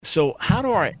So, how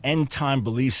do our end time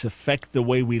beliefs affect the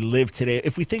way we live today?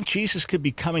 If we think Jesus could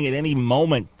be coming at any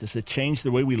moment, does it change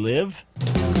the way we live?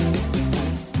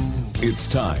 It's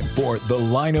time for The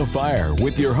Line of Fire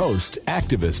with your host,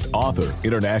 activist, author,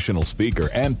 international speaker,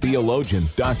 and theologian,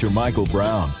 Dr. Michael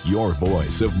Brown, your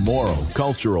voice of moral,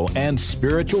 cultural, and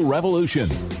spiritual revolution.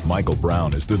 Michael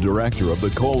Brown is the director of the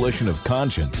Coalition of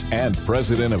Conscience and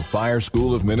president of Fire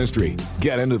School of Ministry.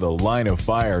 Get into The Line of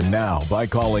Fire now by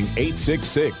calling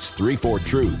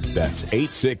 866-34-TRUTH. That's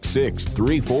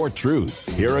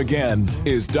 866-34-TRUTH. Here again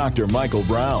is Dr. Michael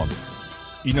Brown.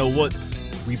 You know what?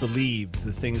 We believe,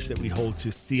 the things that we hold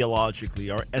to theologically,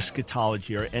 our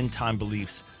eschatology, our end time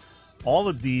beliefs, all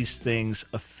of these things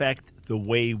affect the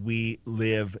way we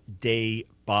live day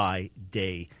by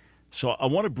day. So I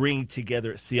want to bring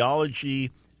together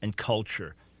theology and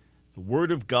culture, the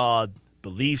Word of God,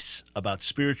 beliefs about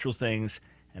spiritual things,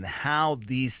 and how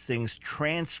these things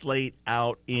translate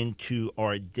out into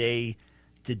our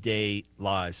day-to-day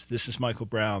lives. This is Michael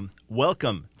Brown.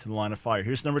 Welcome to The Line of Fire.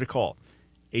 Here's the number to call.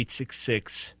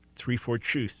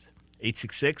 866-34-TRUTH,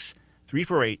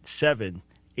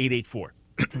 866-348-7884.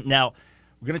 Now,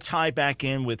 we're going to tie back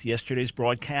in with yesterday's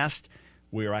broadcast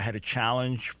where I had a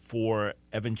challenge for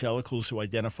evangelicals who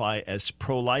identify as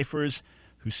pro-lifers,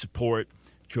 who support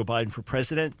Joe Biden for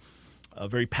president. A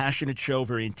very passionate show,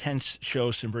 very intense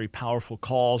show, some very powerful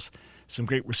calls, some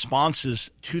great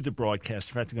responses to the broadcast.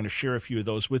 In fact, I'm going to share a few of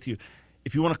those with you.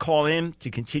 If you want to call in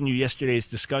to continue yesterday's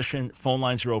discussion, phone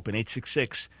lines are open,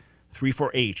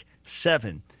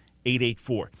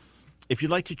 866-348-7884. If you'd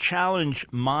like to challenge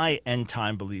my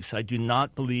end-time beliefs, I do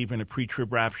not believe in a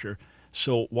pre-trib rapture.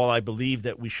 So while I believe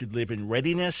that we should live in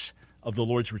readiness of the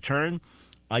Lord's return,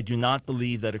 I do not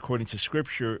believe that according to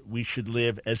Scripture, we should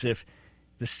live as if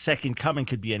the second coming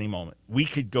could be any moment. We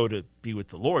could go to be with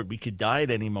the Lord. We could die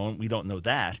at any moment. We don't know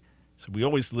that. So we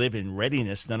always live in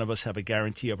readiness. None of us have a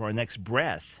guarantee of our next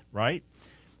breath, right?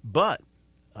 But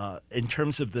in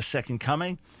terms of the second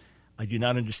coming, I do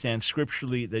not understand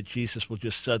scripturally that Jesus will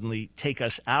just suddenly take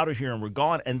us out of here and we're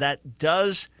gone. And that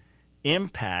does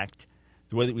impact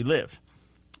the way that we live.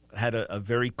 I had a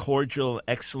very cordial,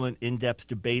 excellent, in-depth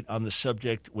debate on the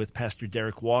subject with Pastor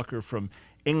Derek Walker from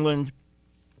England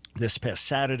this past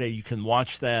Saturday. You can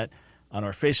watch that on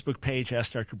our Facebook page,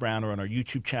 Ask Dr. Brown, or on our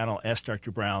YouTube channel, Ask Dr.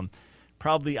 Brown.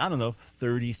 Probably,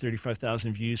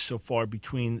 35,000 views so far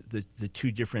between the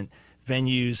two different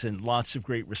venues and lots of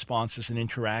great responses and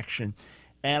interaction.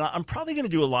 And I'm probably going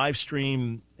to do a live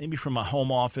stream maybe from my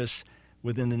home office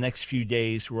within the next few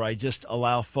days where I just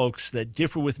allow folks that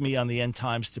differ with me on the end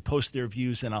times to post their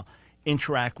views, and I'll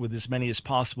interact with as many as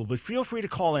possible. But feel free to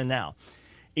call in now,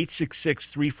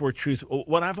 866-34-TRUTH.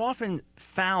 What I've often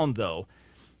found, though,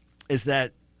 is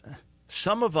that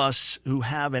some of us who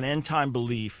have an end-time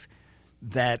belief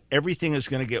that everything is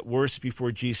going to get worse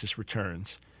before Jesus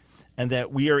returns and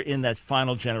that we are in that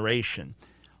final generation,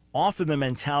 often the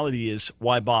mentality is,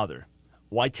 why bother?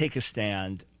 Why take a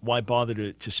stand? Why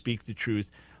bother to speak the truth?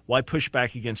 Why push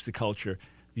back against the culture?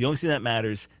 The only thing that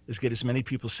matters is get as many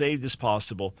people saved as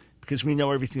possible because we know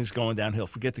everything's going downhill.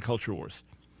 Forget the culture wars.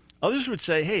 Others would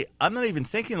say, hey, I'm not even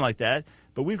thinking like that,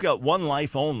 but we've got one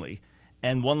life only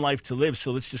and one life to live,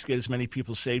 so let's just get as many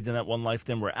people saved in that one life,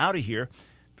 then we're out of here.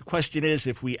 The question is,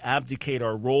 if we abdicate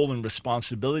our role and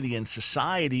responsibility in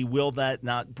society, will that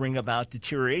not bring about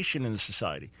deterioration in the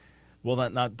society? Will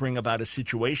that not bring about a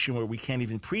situation where we can't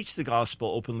even preach the gospel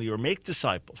openly or make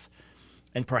disciples?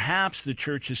 And perhaps the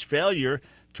church's failure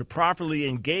to properly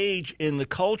engage in the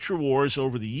culture wars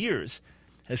over the years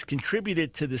has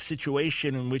contributed to the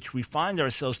situation in which we find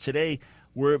ourselves today,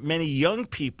 where many young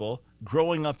people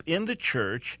growing up in the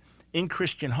church, in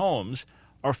Christian homes,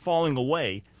 are falling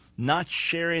away, not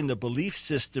sharing the belief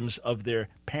systems of their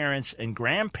parents and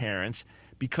grandparents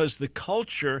because the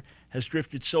culture has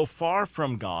drifted so far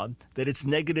from God that it's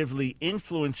negatively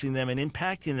influencing them and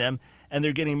impacting them, and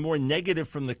they're getting more negative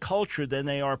from the culture than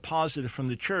they are positive from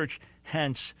the church.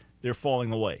 Hence, they're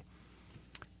falling away.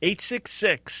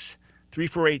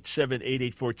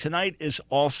 866-348-7884. Tonight is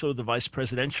also the vice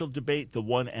presidential debate, the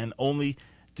one and only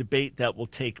debate that will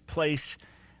take place.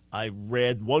 I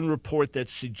read one report that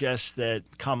suggests that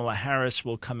Kamala Harris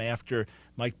will come after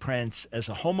Mike Pence as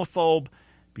a homophobe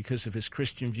because of his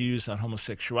Christian views on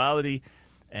homosexuality,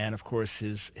 and of course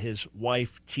his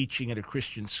wife teaching at a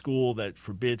Christian school that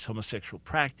forbids homosexual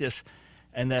practice,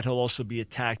 and that he'll also be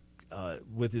attacked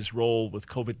with his role with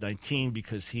COVID-19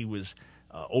 because he was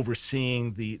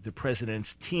overseeing the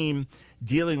president's team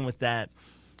dealing with that.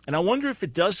 And I wonder if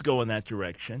it does go in that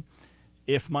direction,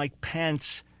 if Mike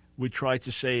Pence would try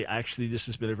to say, actually, this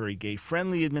has been a very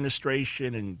gay-friendly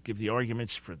administration and give the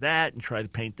arguments for that and try to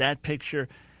paint that picture,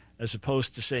 as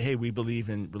opposed to say, hey, we believe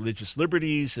in religious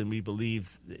liberties and we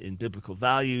believe in biblical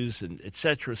values and et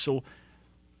cetera. So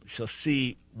we shall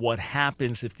see what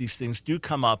happens if these things do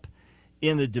come up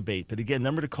in the debate. But again,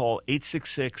 number to call,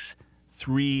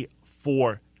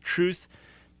 866-34-TRUTH.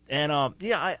 And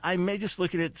I may just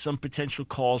look at some potential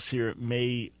calls here,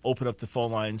 may open up the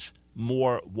phone lines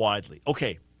more widely.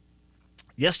 Okay,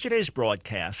 yesterday's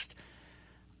broadcast,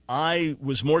 I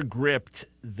was more gripped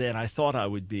than I thought I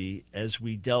would be as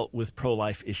we dealt with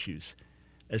pro-life issues,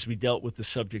 as we dealt with the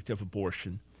subject of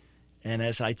abortion, and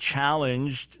as I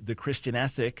challenged the Christian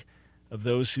ethic of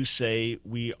those who say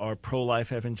we are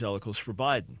pro-life evangelicals for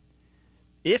Biden.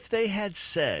 If they had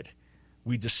said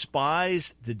we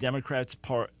despise the Democrats'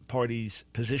 Party's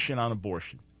position on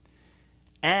abortion,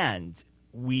 and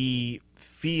we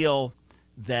feel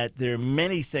that there are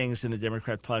many things in the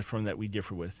Democrat platform that we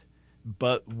differ with,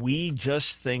 but we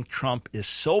just think Trump is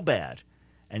so bad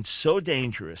and so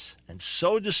dangerous and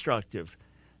so destructive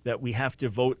that we have to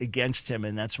vote against him,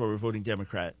 and that's why we're voting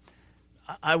Democrat,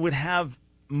 I would have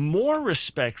more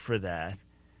respect for that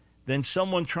than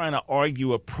someone trying to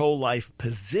argue a pro-life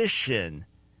position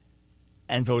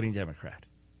and voting Democrat.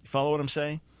 You follow what I'm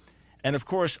saying? And of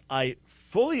course, I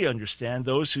fully understand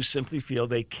those who simply feel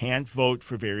they can't vote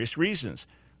for various reasons,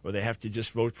 or they have to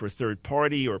just vote for a third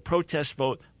party or a protest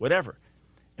vote, whatever.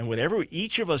 And whatever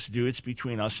each of us do, it's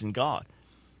between us and God.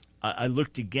 I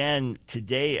looked again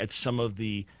today at some of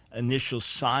the initial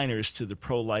signers to the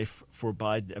Pro-Life for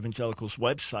Biden Evangelicals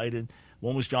website, and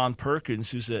one was John Perkins,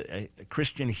 who's a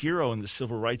Christian hero in the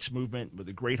civil rights movement with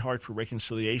a great heart for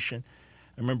reconciliation.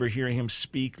 I remember hearing him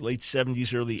speak late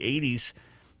 70s, early 80s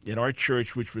in our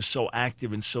church, which was so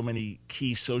active in so many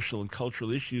key social and cultural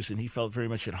issues, and he felt very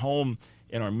much at home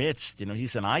in our midst. You know,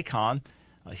 he's an icon.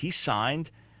 He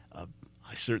signed.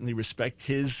 I certainly respect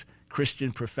his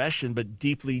Christian profession, but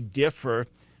deeply differ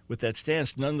with that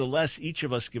stance. Nonetheless, each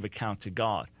of us give account to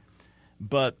God.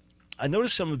 But I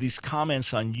noticed some of these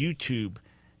comments on YouTube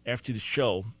after the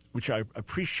show, which I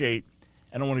appreciate,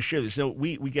 and I want to share this. So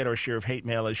we get our share of hate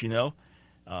mail, as you know.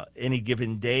 Any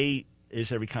given day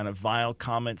is every kind of vile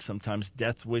comment, sometimes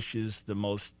death wishes, the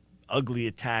most ugly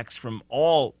attacks from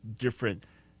all different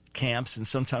camps, and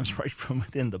sometimes right from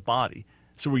within the body.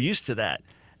 So we're used to that.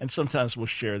 And sometimes we'll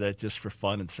share that just for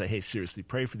fun and say, hey, seriously,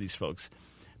 pray for these folks.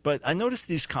 But I noticed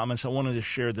these comments. I wanted to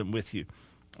share them with you.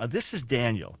 This is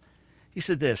Daniel. He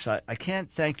said this: I can't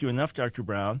thank you enough, Dr.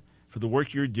 Brown, for the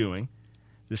work you're doing.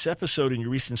 This episode and your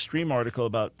recent stream article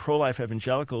about pro-life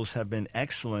evangelicals have been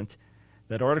excellent.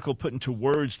 That article put into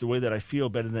words the way that I feel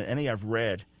better than any I've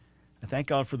read. I thank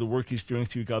God for the work he's doing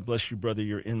through you. God bless you, brother.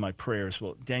 You're in my prayers.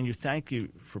 Well, Daniel, thank you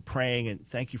for praying, and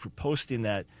thank you for posting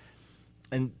that.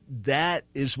 And that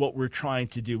is what we're trying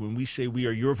to do when we say we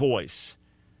are your voice.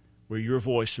 We're your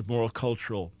voice of moral,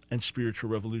 cultural, and spiritual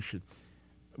revolution.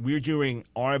 We're doing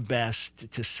our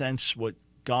best to sense what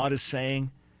God is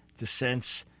saying, to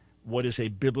sense what is a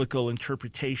biblical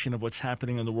interpretation of what's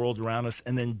happening in the world around us,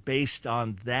 and then based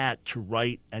on that to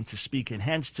write and to speak, and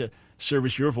hence to serve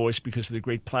as your voice because of the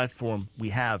great platform we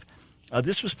have.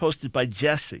 This was posted by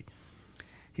Jesse.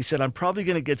 He said, I'm probably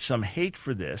going to get some hate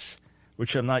for this,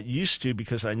 which I'm not used to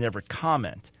because I never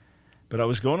comment, but I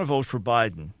was going to vote for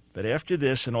Biden. But after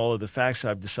this and all of the facts,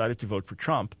 I've decided to vote for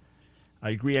Trump. I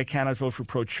agree I cannot vote for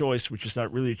pro-choice, which is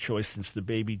not really a choice since the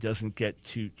baby doesn't get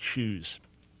to choose.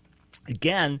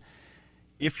 Again,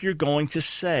 if you're going to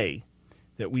say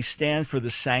that we stand for the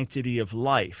sanctity of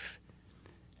life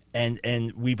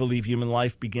and we believe human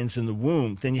life begins in the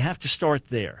womb, then you have to start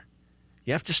there.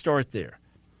 You have to start there.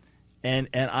 And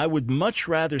I would much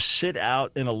rather sit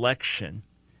out an election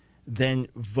than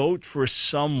vote for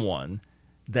someone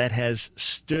that has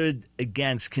stood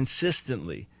against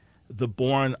consistently the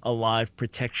Born Alive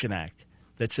Protection Act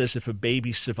that says if a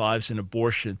baby survives an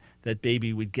abortion, that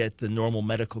baby would get the normal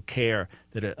medical care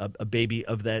that a baby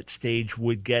of that stage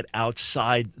would get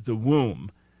outside the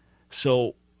womb.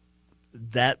 So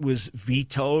that was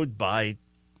vetoed by,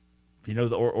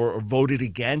 or voted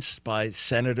against by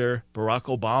Senator Barack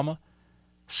Obama,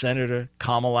 Senator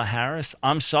Kamala Harris.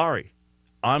 I'm sorry.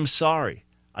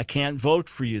 I can't vote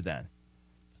for you then.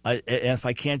 If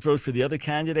I can't vote for the other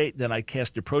candidate, then I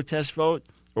cast a protest vote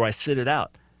or I sit it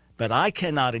out. But I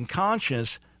cannot in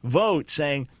conscience vote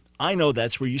saying, I know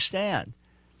that's where you stand.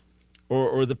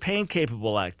 Or the Pain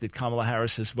Capable Act that Kamala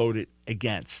Harris has voted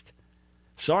against.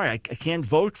 Sorry, I can't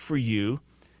vote for you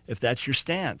if that's your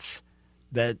stance.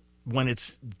 That when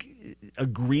it's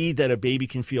agreed that a baby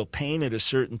can feel pain at a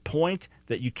certain point,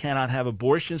 that you cannot have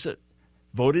abortions.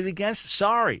 Voted against?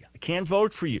 Sorry, I can't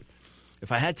vote for you.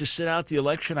 If I had to sit out the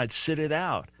election, I'd sit it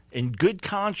out in good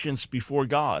conscience before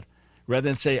God, rather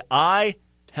than say, I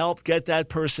helped get that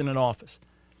person in office.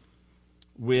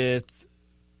 With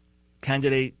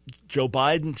candidate Joe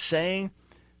Biden saying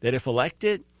that if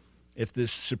elected, if the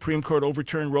Supreme Court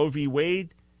overturned Roe v.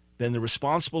 Wade, then the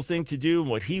responsible thing to do,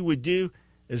 and what he would do,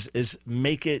 is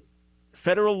make it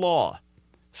federal law.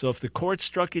 So if the court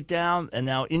struck it down and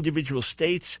now individual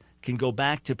states can go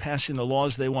back to passing the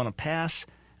laws they want to pass,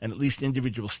 and at least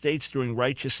individual states doing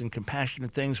righteous and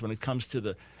compassionate things when it comes to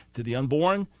the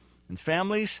unborn and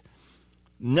families,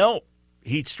 no,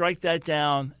 he'd strike that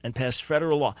down and pass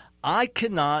federal law. I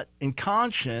cannot, in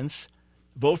conscience,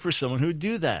 vote for someone who would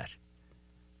do that.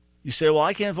 You say, well,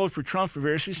 I can't vote for Trump for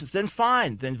various reasons. Then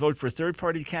fine. Then vote for a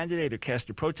third-party candidate or cast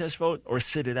a protest vote or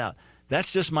sit it out.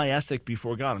 That's just my ethic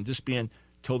before God. I'm just being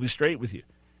totally straight with you.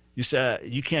 You say,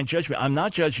 you can't judge me. I'm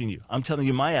not judging you. I'm telling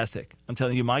you my ethic. I'm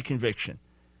telling you my conviction.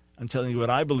 I'm telling you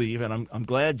what I believe. And I'm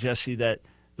glad, Jesse, that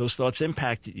those thoughts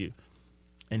impacted you.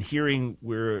 And hearing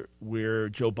where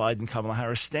Joe Biden and Kamala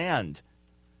Harris stand,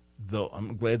 though,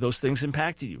 I'm glad those things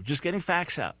impacted you. Just getting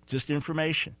facts out, just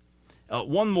information.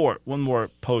 One more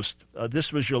post.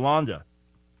 This was Yolanda.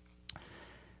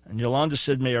 And Yolanda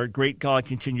said, may our great God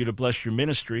continue to bless your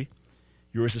ministry.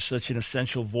 Yours is such an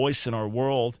essential voice in our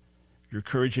world. Your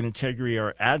courage and integrity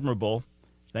are admirable.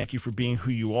 Thank you for being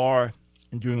who you are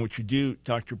and doing what you do,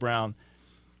 Dr. Brown.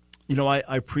 You know, I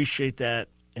appreciate that,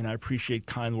 and I appreciate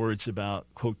kind words about,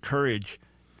 quote, courage.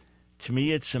 To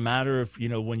me, it's a matter of,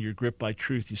 when you're gripped by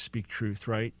truth, you speak truth,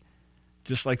 right?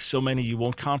 Just like so many, you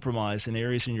won't compromise in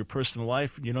areas in your personal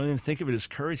life. You don't even think of it as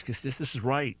courage because this is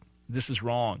right, this is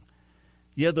wrong.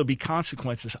 Yeah, there'll be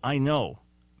consequences, I know,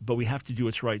 but we have to do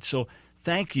what's right. So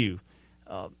thank you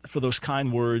for those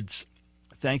kind words.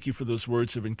 Thank you for those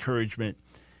words of encouragement.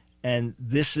 And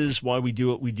this is why we do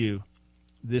what we do.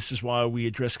 This is why we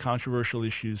address controversial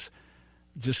issues.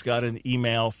 Just got an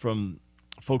email from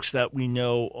folks that we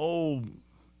know,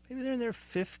 maybe they're in their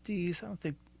 50s. I don't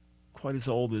think quite as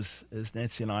old as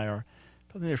Nancy and I are,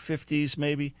 probably in their 50s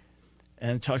maybe,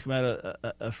 and talking about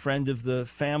a friend of the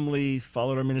family,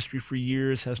 followed our ministry for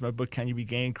years, has my book, Can You Be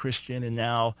Gay and Christian, and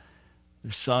now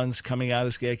their son's coming out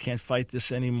as gay. I can't fight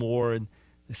this anymore. And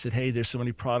they said, hey, there's so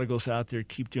many prodigals out there.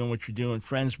 Keep doing what you're doing.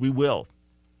 Friends, we will.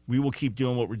 We will keep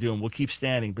doing what we're doing. We'll keep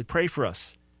standing. But pray for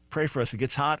us. Pray for us. It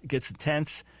gets hot. It gets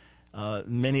intense.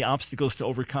 Many obstacles to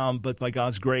overcome. But by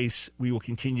God's grace, we will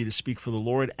continue to speak for the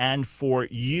Lord and for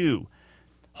you.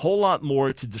 Whole lot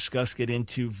more to discuss, get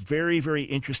into. Very, very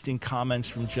interesting comments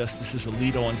from Justices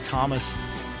Alito and Thomas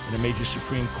in a major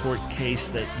Supreme Court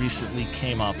case that recently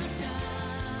came up.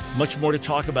 Much more to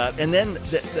talk about. And then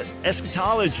the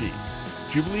eschatology.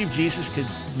 Do you believe Jesus could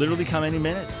literally come any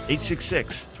minute?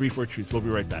 866-34-TRUTH. We'll be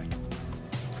right back.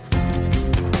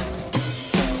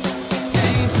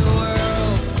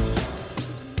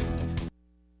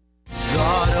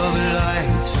 God of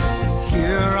light,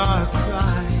 hear our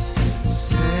cry,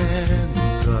 send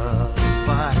the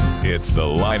fire. It's The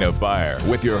Line of Fire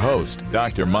with your host,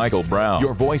 Dr. Michael Brown,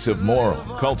 your voice of moral,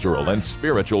 cultural, and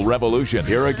spiritual revolution.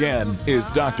 Here again is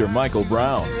Dr. Michael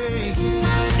Brown.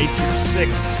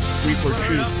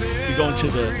 866-34-TRUTH. We go into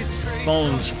the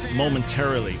phones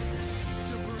momentarily.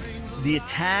 The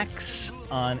attacks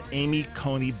on Amy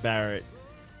Coney Barrett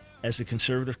as a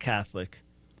conservative Catholic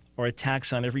are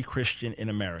attacks on every Christian in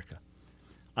America.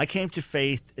 I came to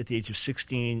faith at the age of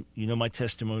 16. You know my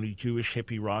testimony, Jewish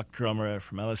hippie rock drummer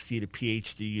from LSD to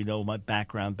PhD. You know my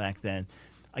background back then.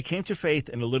 I came to faith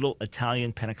in a little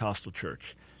Italian Pentecostal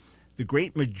church. The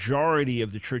great majority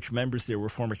of the church members there were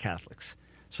former Catholics.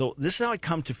 So this is how I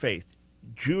come to faith.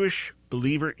 Jewish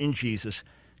believer in Jesus,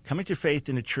 coming to faith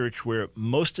in a church where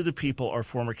most of the people are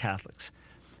former Catholics.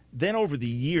 Then over the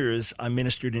years, I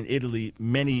ministered in Italy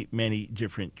many, many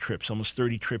different trips, almost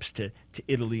 30 trips to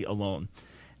Italy alone.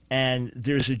 And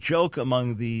there's a joke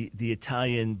among the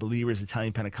Italian believers,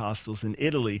 Italian Pentecostals in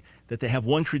Italy, that they have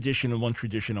one tradition and one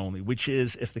tradition only, which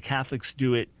is if the Catholics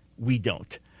do it, we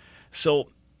don't. So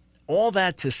all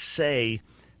that to say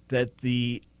that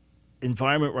the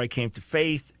environment where I came to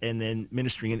faith and then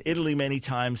ministering in Italy many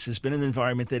times has been an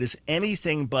environment that is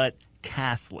anything but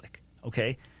Catholic,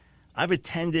 okay? I've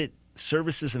attended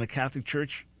services in a Catholic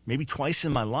church maybe twice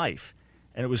in my life,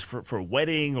 and it was for a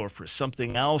wedding or for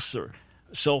something else.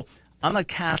 So I'm not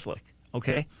Catholic,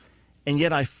 okay? And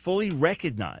yet I fully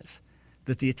recognize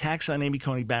that the attacks on Amy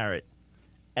Coney Barrett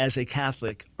as a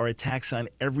Catholic are attacks on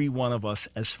every one of us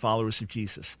as followers of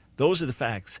Jesus. Those are the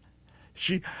facts.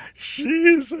 She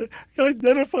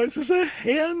identifies as a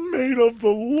handmaid of the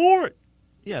Lord.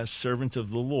 Yeah, servant of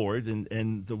the Lord,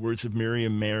 and the words of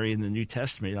Miriam, Mary in the New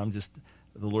Testament. I'm just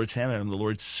the Lord's handmaid. I'm the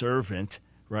Lord's servant,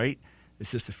 right?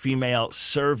 It's just a female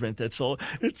servant. That's all.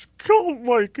 It's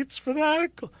cult-like. It's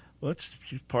fanatical. Well, it's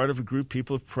part of a group,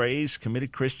 people of praise,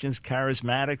 committed Christians,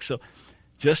 charismatic. So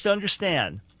just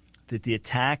understand that the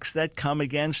attacks that come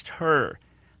against her,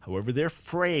 however they're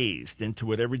phrased, and to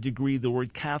whatever degree the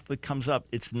word Catholic comes up,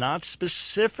 it's not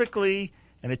specifically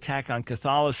an attack on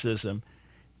Catholicism.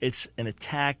 It's an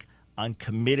attack on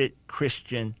committed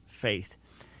Christian faith.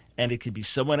 And it could be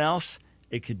someone else.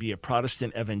 It could be a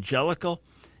Protestant evangelical.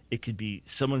 It could be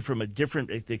someone from a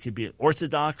different, they could be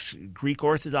Orthodox, Greek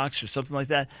Orthodox or something like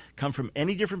that, come from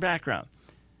any different background.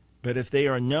 But if they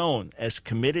are known as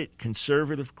committed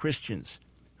conservative Christians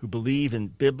who believe in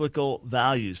biblical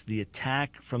values, the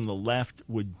attack from the left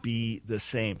would be the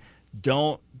same.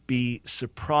 Don't be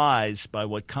surprised by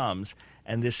what comes.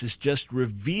 And this is just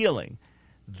revealing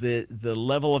the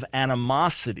level of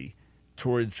animosity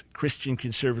towards Christian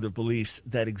conservative beliefs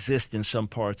that exist in some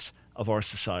parts of our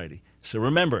society. So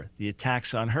remember, the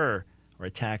attacks on her are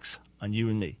attacks on you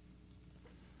and me.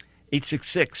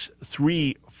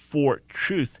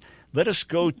 866-34-TRUTH. Let us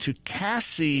go to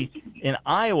Cassie in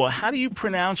Iowa. How do you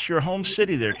pronounce your home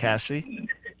city there, Cassie?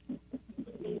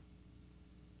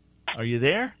 Are you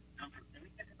there?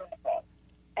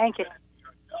 Ankeny.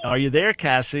 Are you there,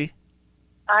 Cassie?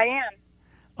 I am.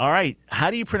 All right. How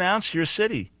do you pronounce your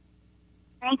city?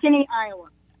 Ankeny, Iowa.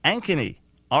 Ankeny.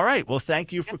 All right. Well,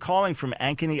 thank you for calling from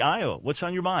Ankeny, Iowa. What's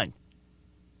on your mind?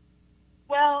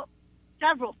 Well,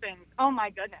 several things. Oh, my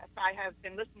goodness. I have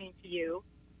been listening to you.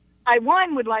 I,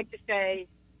 one, would like to say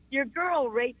your girl,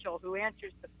 Rachel, who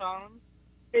answers the phone,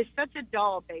 is such a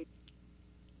doll baby.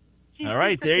 She's All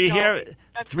right. such There a you doll hear baby. it.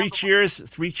 That's Three number cheers.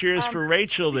 3 cheers for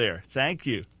Rachel there. Thank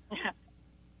you. one.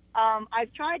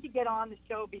 I've tried to get on the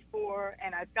show before,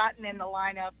 and I've gotten in the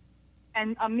lineup,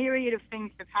 and a myriad of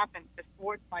things have happened to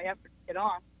thwart my effort to get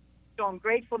on. So I'm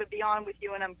grateful to be on with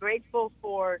you, and I'm grateful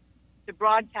for the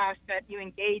broadcast that you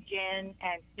engage in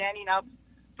and standing up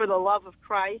for the love of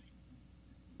Christ.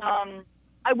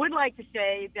 I would like to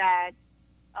say that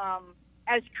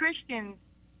as Christians,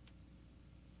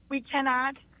 we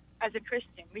cannot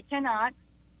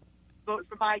vote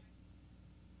for Biden.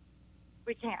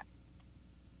 We can't.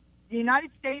 The United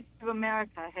States of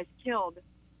America has killed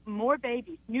more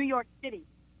babies. New York City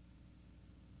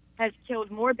has killed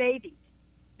more babies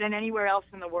than anywhere else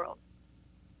in the world.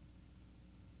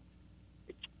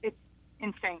 It's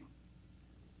insane.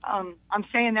 I'm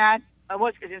saying that. I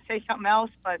was going to say something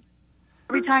else, but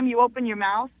every time you open your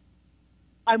mouth,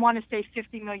 I want to say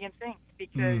 50 million things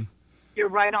because you're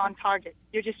right on target.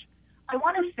 I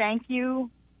want to thank you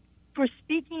for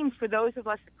speaking for those of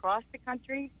us across the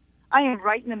country. I am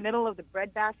right in the middle of the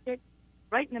breadbasket,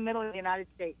 right in the middle of the United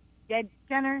States, dead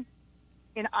center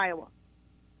in Iowa.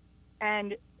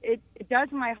 And it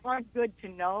does my heart good to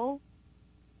know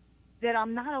that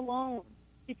I'm not alone,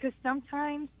 because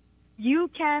sometimes you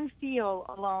can feel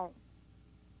alone.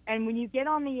 And when you get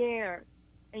on the air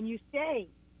and you say,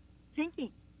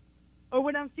 thinking, or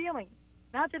what I'm feeling,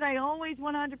 not that I always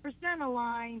 100%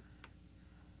 align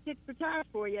tit for tat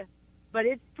for you, but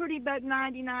it's pretty about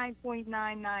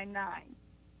 99.999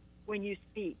 when you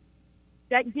speak.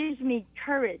 That gives me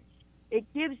courage.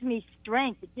 It gives me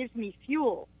strength. It gives me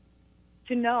fuel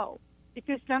to know.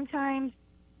 Because sometimes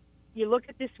you look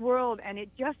at this world and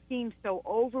it just seems so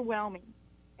overwhelming.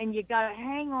 And you got to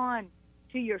hang on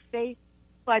to your faith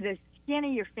by the skin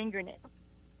of your fingernails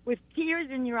with tears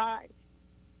in your eyes,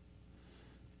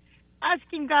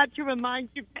 asking God to remind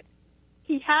you that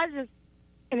He has us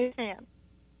in His hand.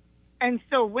 And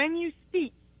so when you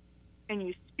speak, and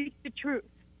you speak the truth,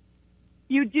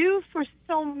 you do for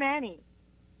so many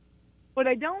what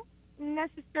I don't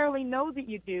necessarily know that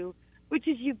you do, which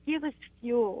is you give us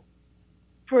fuel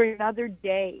for another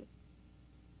day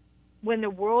when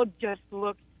the world just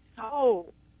looks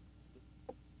so.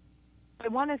 I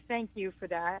want to thank you for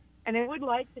that. And I would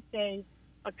like to say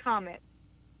a comment,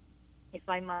 if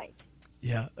I might.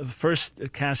 Yeah.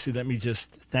 First, Cassie, let me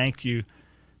just thank you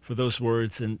for those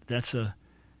words. And that's a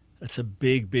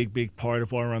big part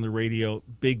of why we're on the radio,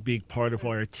 big part of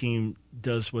why our team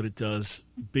does what it does,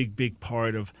 big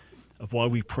part of why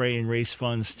we pray and raise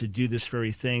funds to do this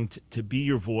very thing, to be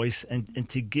your voice and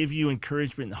to give you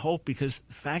encouragement and hope, because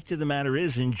the fact of the matter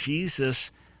is, in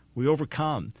Jesus, we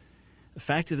overcome. The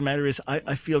fact of the matter is,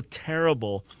 I feel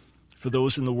terrible for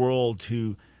those in the world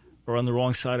who are on the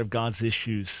wrong side of God's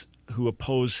issues, who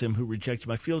oppose Him, who reject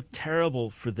Him. I feel terrible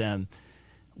for them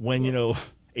when,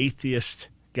 atheists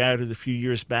gathered a few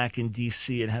years back in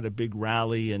D.C. and had a big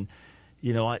rally, and,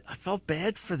 I felt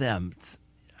bad for them.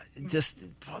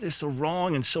 they're so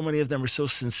wrong, and so many of them are so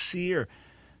sincere.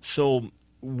 So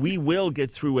we will get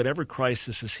through whatever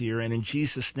crisis is here, and in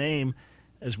Jesus' name,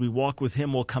 as we walk with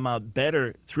him, we'll come out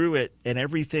better through it, and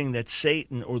everything that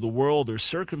Satan or the world or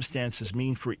circumstances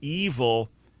mean for evil,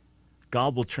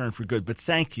 God will turn for good. But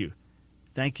thank you.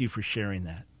 Thank you for sharing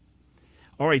that.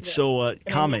 All right, so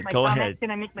comment. Go ahead.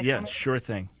 Can I make my comment? comment? Sure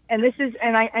thing. And this is,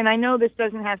 and I know this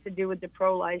doesn't have to do with the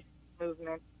pro-life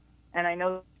movement, and I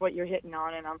know what you're hitting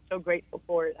on, and I'm so grateful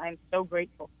for it. I'm so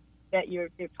grateful that you're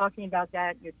talking about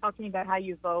that. You're talking about how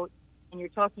you vote, and you're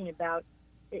talking about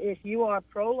if you are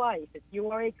pro-life, if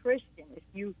you are a Christian, if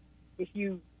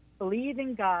you believe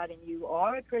in God and you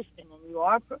are a Christian and you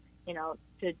are,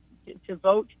 to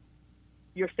vote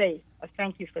your faith. I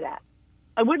thank you for that.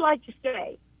 I would like to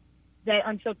say that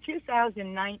until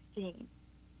 2019,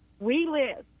 we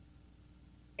lived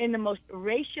in the most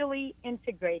racially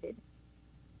integrated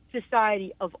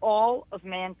society of all of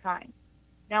mankind.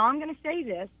 Now, I'm going to say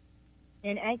this.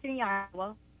 In Ankeny,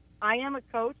 Iowa, I am a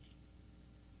coach,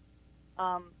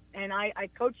 and I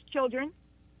coach children.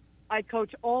 I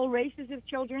coach all races of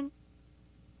children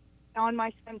on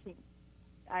my swim team.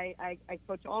 I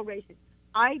coach all races.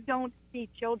 I don't see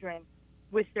children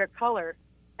with their color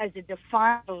as a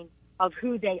defining of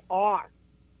who they are.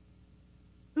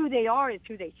 Who they are is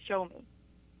who they show me.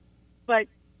 But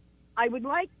I would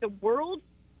like the world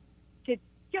to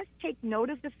just take note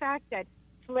of the fact that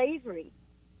slavery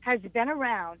has been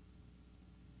around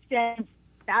since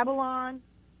Babylon,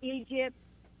 Egypt,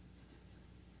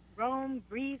 Rome,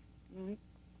 Greece,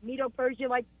 Medo-Persia.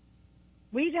 Like,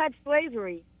 we've had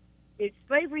slavery.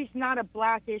 Slavery's not a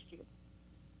black issue.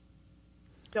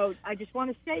 So I just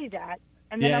want to say that.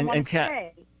 And then I want to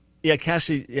say... Yeah,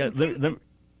 Cassie, let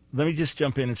me just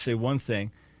jump in and say one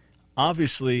thing.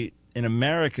 Obviously, in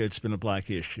America, it's been a black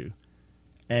issue.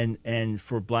 And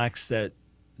for blacks that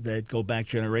go back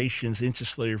generations into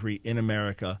slavery in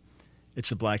America,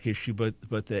 it's a black issue.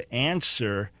 But the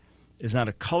answer is not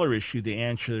a color issue. The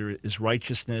answer is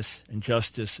righteousness and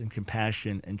justice and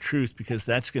compassion and truth, because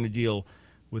that's going to deal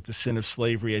with the sin of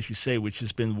slavery, as you say, which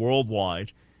has been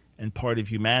worldwide and part of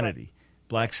humanity. Right.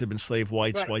 Blacks have enslaved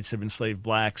whites, right. Whites have enslaved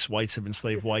blacks, whites have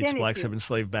enslaved whites, blacks have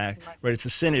enslaved black. Right, it's a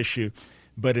sin issue.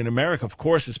 But in America, of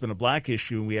course, it's been a black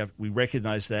issue, and we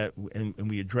recognize that and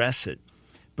we address it.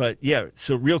 But yeah,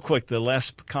 so real quick, the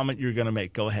last comment you're going to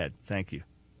make. Go ahead. Thank you.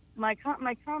 My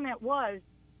comment was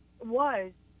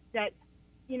that,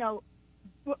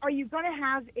 are you going to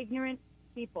have ignorant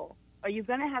people? Are you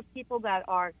going to have people that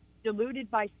are deluded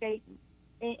by Satan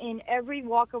in every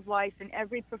walk of life, in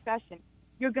every profession?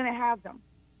 You're going to have them.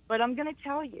 But I'm going to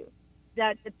tell you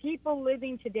that the people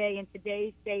living today in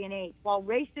today's day and age, while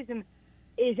racism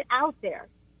is out there,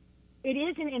 it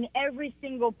isn't in every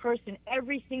single person,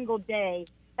 every single day,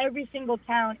 every single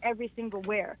town, every single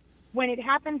where. When it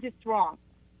happens, it's wrong.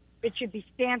 It should be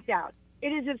stamped out. It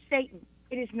is of Satan.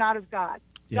 It is not of God.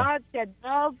 Yeah. God said,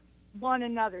 love one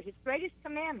another. His greatest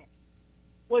commandment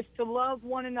was to love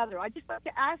one another. I just like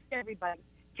to ask everybody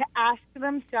to ask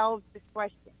themselves this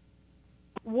question.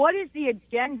 What is the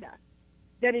agenda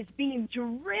that is being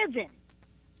driven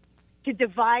to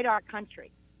divide our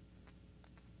country?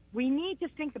 We need to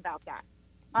think about that.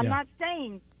 I'm not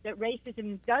saying that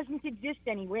racism doesn't exist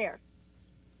anywhere,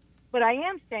 but I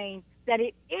am saying that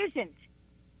it isn't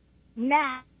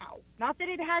now. Not that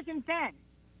it hasn't been,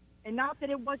 and not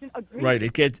that it wasn't agreed.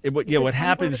 Right. What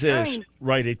happens is,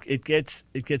 right, it gets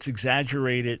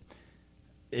exaggerated.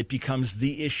 It becomes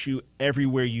the issue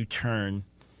everywhere you turn.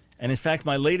 And in fact,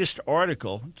 my latest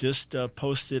article, just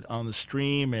posted on the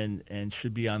stream and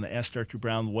should be on the Ask Dr.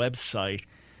 Brown website,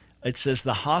 it says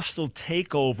the hostile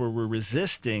takeover we're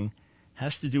resisting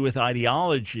has to do with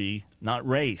ideology, not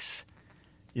race.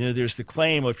 There's the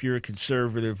claim, if you're a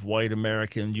conservative white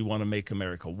American, you want to make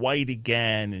America white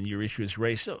again, and your issue is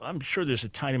race. So I'm sure there's a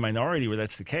tiny minority where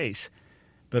that's the case.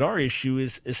 But our issue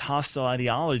is hostile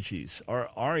ideologies.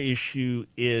 Our issue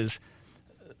is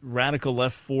radical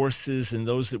left forces and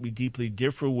those that we deeply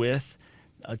differ with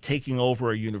taking over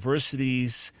our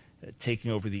universities,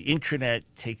 taking over the internet,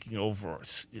 taking over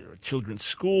children's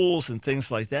schools and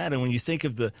things like that. And when you think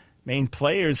of the main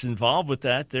players involved with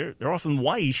that, they're often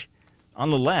white on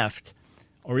the left.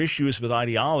 Our issue is with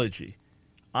ideology.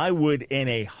 I would, in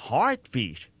a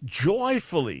heartbeat,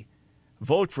 joyfully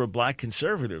vote for a black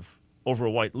conservative over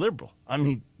a white liberal. I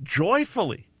mean,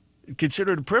 joyfully.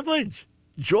 Consider it a privilege.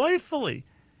 Joyfully.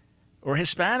 Or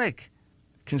Hispanic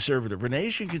conservative, or an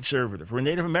Asian conservative, or a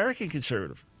Native American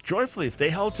conservative. Joyfully, if they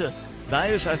held to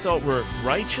values I thought were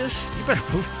righteous, you better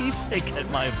believe they get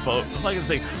my vote. I'm not going to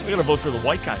think, we're going to vote for the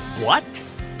white guy. What?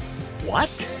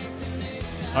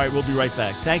 All right, we'll be right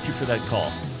back. Thank you for that call.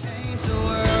 Change the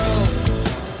world.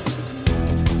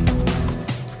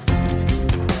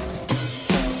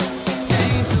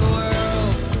 Change the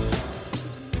world.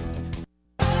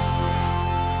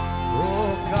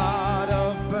 Oh God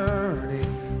of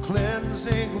burning,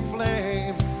 cleansing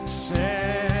flame,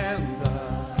 send the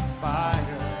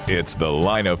fire. It's The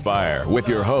Line of Fire with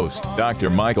your host, Dr.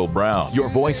 Michael Brown, your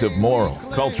voice of moral,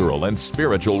 cultural, and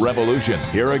spiritual revolution.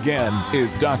 Here again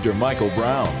is Dr. Michael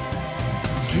Brown.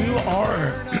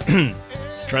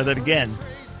 Let's try that again.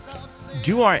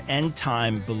 Do our end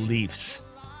time beliefs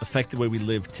affect the way we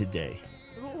live today?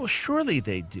 Well, surely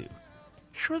they do.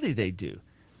 Surely they do.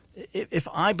 If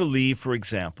I believe, for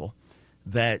example,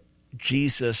 that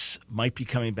Jesus might be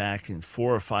coming back in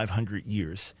 400 or 500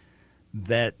 years,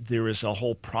 that there is a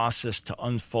whole process to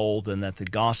unfold and that the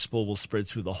gospel will spread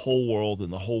through the whole world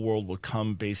and the whole world will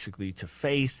come basically to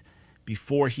faith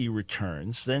before he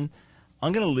returns, then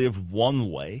I'm going to live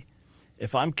one way.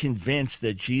 If I'm convinced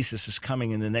that Jesus is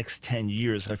coming in the next 10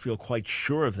 years, I feel quite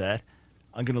sure of that,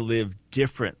 I'm going to live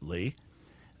differently.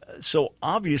 So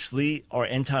obviously, our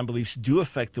end-time beliefs do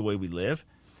affect the way we live.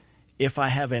 If I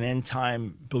have an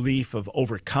end-time belief of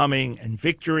overcoming and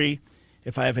victory,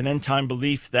 if I have an end-time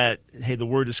belief that, hey, the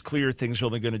word is clear, things are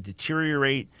only going to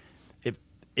deteriorate,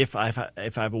 if I have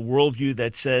a worldview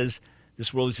that says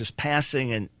this world is just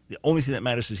passing and the only thing that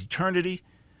matters is eternity,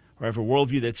 or I have a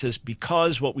worldview that says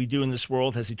because what we do in this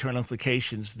world has eternal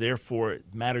implications, therefore it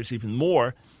matters even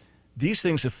more, these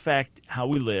things affect how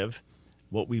we live,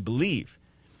 what we believe.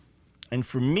 And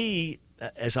for me,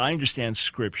 as I understand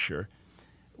Scripture,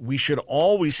 we should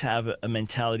always have a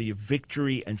mentality of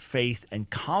victory and faith and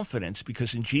confidence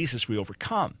because in Jesus we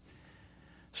overcome.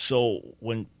 So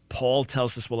when Paul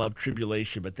tells us we'll have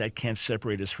tribulation, but that can't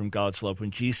separate us from God's love. When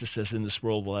Jesus says in this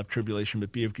world we'll have tribulation,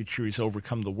 but be of good cheer, he's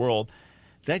overcome the world.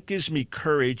 That gives me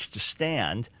courage to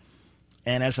stand.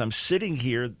 And as I'm sitting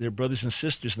here, there are brothers and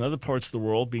sisters in other parts of the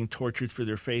world being tortured for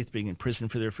their faith, being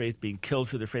imprisoned for their faith, being killed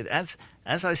for their faith. As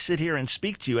I sit here and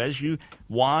speak to you, as you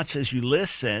watch, as you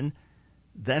listen,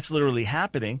 that's literally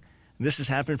happening. And this has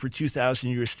happened for 2,000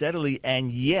 years steadily,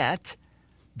 and yet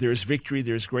there's victory,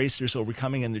 there's grace, there's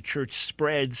overcoming, and the church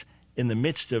spreads in the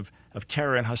midst of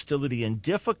terror and hostility and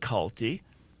difficulty.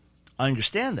 I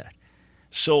understand that.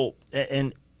 So,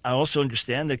 and I also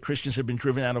understand that Christians have been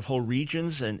driven out of whole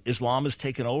regions and Islam has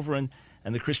taken over and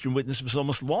the Christian witness was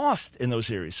almost lost in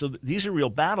those areas. So these are real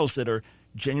battles that are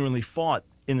genuinely fought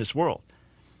in this world.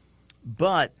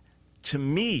 But to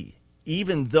me,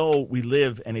 even though we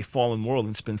live in a fallen world,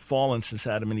 and it's been fallen since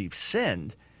Adam and Eve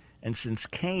sinned, and since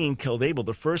Cain killed Abel,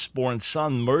 the firstborn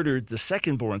son murdered the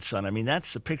secondborn son. I mean,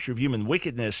 that's a picture of human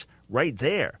wickedness right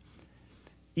there.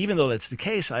 Even though that's the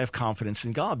case, I have confidence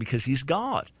in God because he's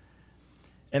God.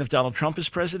 And if Donald Trump is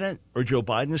president or Joe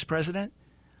Biden is president,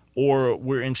 or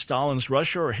we're in Stalin's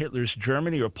Russia or Hitler's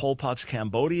Germany or Pol Pot's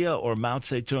Cambodia or Mao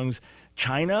Zedong's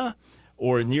China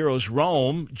or Nero's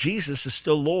Rome, Jesus is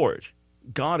still Lord.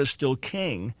 God is still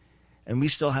King. And we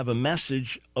still have a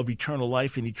message of eternal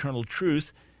life and eternal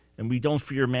truth. And we don't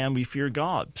fear man, we fear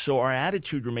God. So our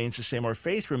attitude remains the same. Our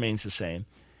faith remains the same.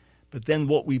 But then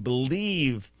what we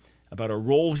believe about our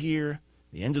role here,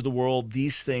 the end of the world,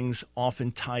 these things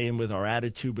often tie in with our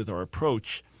attitude, with our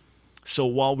approach. So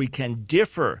while we can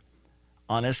differ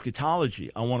on eschatology,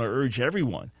 I want to urge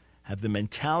everyone, have the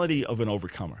mentality of an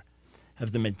overcomer,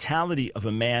 have the mentality of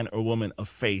a man or woman of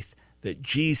faith that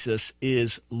Jesus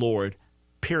is Lord,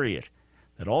 period.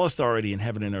 That all authority in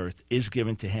heaven and earth is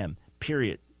given to him,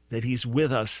 period. That he's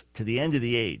with us to the end of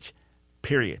the age,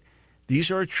 period.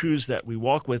 These are truths that we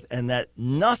walk with and that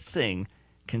nothing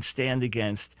can stand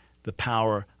against the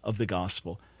power of the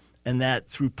gospel, and that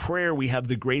through prayer we have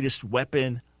the greatest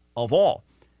weapon of all.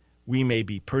 We may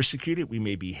be persecuted, we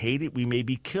may be hated, we may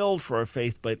be killed for our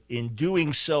faith, but in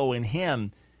doing so in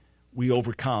him, we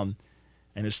overcome.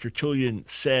 And as Tertullian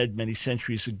said many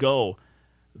centuries ago,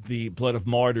 the blood of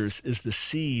martyrs is the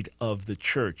seed of the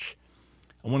church.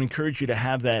 I want to encourage you to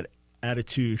have that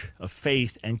attitude of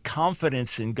faith and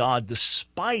confidence in God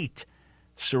despite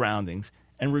surroundings.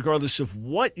 And regardless of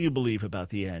what you believe about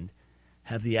the end,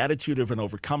 have the attitude of an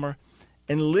overcomer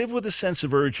and live with a sense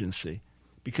of urgency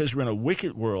because we're in a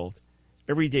wicked world.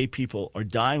 Everyday people are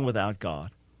dying without God.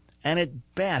 And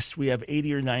at best, we have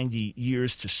 80 or 90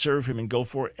 years to serve him and go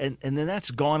for it. And then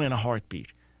that's gone in a heartbeat.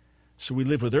 So we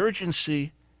live with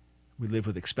urgency. We live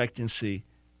with expectancy.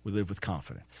 We live with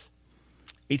confidence.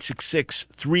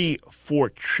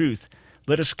 866-34-TRUTH.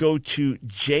 Let us go to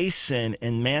Jason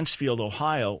in Mansfield,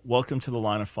 Ohio. Welcome to the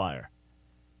Line of Fire.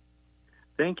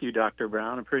 Thank you, Dr.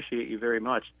 Brown. Appreciate you very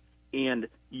much. And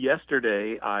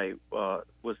yesterday I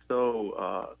was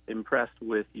so impressed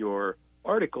with your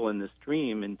article in the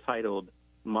Stream entitled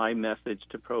 "My Message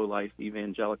to Pro-Life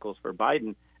Evangelicals for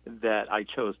Biden" that I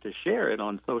chose to share it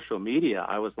on social media.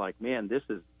 I was like, man, this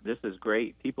is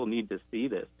great. People need to see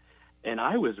this. And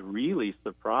I was really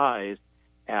surprised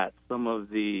at some of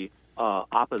the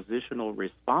oppositional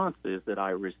responses that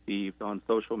I received on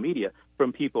social media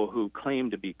from people who claim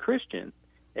to be Christians.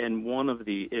 And one of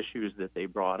the issues that they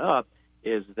brought up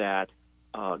is that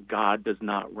God does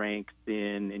not rank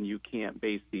sin, and you can't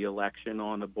base the election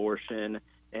on abortion.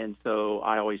 And so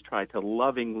I always try to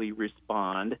lovingly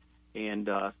respond, and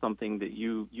something that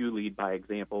you lead by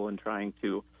example in trying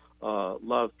to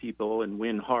love people and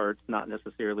win hearts, not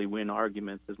necessarily win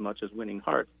arguments as much as winning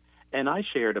hearts. And I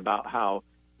shared about how,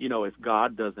 if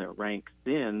God doesn't rank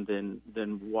sin,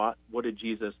 then what did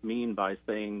Jesus mean by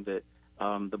saying that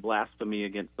the blasphemy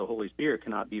against the Holy Spirit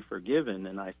cannot be forgiven?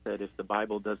 And I said, if the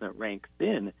Bible doesn't rank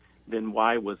sin, then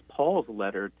why was Paul's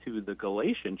letter to the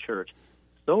Galatian church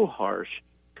so harsh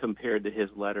compared to his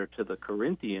letter to the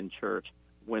Corinthian church,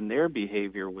 when their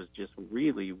behavior was just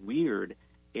really weird?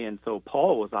 And so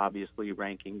Paul was obviously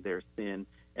ranking their sin.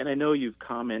 And I know you've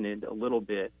commented a little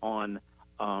bit on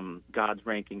God's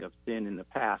ranking of sin in the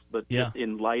past, but just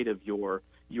in light of your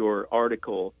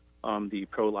article, the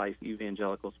Pro-Life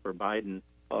Evangelicals for Biden,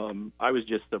 I was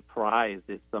just surprised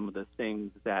at some of the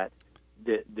things that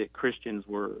Christians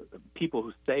people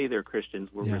who say they're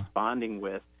Christians were responding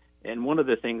with. And one of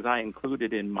the things I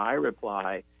included in my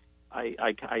reply,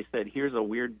 I said, here's a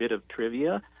weird bit of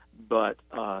trivia, but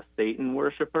Satan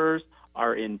worshipers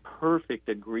are in perfect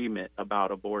agreement about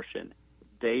abortion.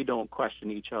 They don't question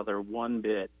each other one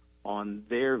bit on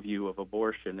their view of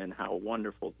abortion and how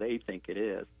wonderful they think it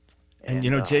is. And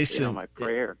Jason, my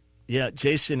prayer.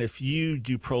 Jason, if you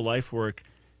do pro-life work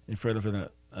in front of an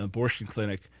abortion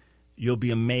clinic, you'll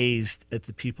be amazed at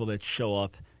the people that show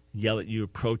up, yell at you,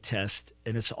 protest.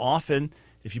 And it's often,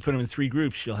 if you put them in three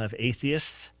groups, you'll have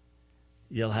atheists,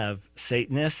 you'll have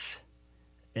Satanists,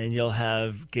 and you'll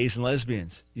have gays and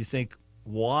lesbians. You think,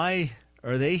 why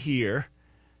are they here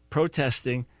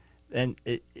protesting? And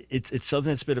it's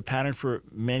something that's been a pattern for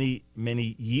many,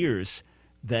 many years.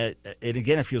 And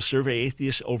again, if you'll survey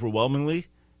atheists overwhelmingly,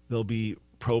 they'll be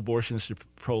pro-abortionists or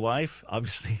pro-life.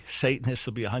 Obviously, Satanists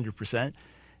will be 100%.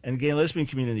 And the gay and lesbian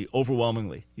community,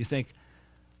 overwhelmingly. You think,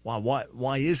 wow,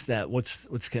 why is that?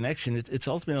 What's connection? It's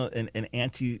ultimately an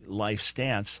anti-life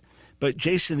stance. But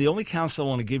Jason, the only counsel I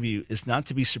want to give you is not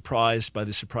to be surprised by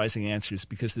the surprising answers,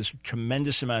 because there's a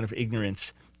tremendous amount of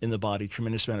ignorance in the body,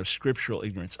 tremendous amount of scriptural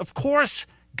ignorance. Of course,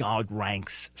 God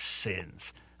ranks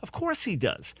sins. Of course he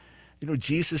does.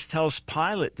 Jesus tells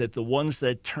Pilate that the ones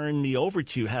that turn me over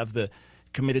to you have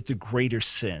committed the greater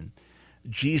sin.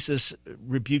 Jesus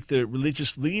rebuked the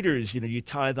religious leaders. You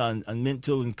tithe on mint,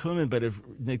 dill, and cumin, but have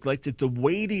neglected the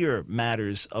weightier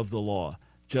matters of the law,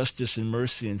 justice and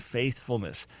mercy and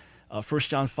faithfulness. 1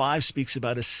 John 5 speaks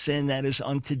about a sin that is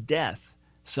unto death.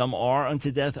 Some are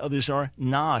unto death, others are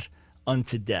not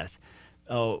unto death.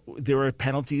 There are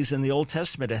penalties in the Old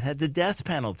Testament that had the death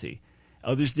penalty.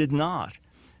 Others did not.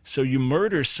 So you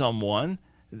murder someone,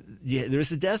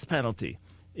 there's a death penalty.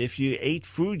 If you ate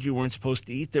food you weren't supposed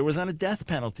to eat, there was not a death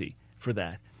penalty for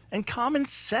that. And common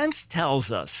sense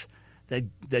tells us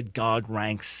that God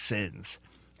ranks sins.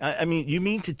 I mean, you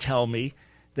mean to tell me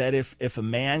that if a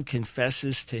man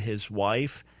confesses to his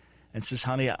wife and says,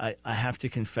 honey, I have to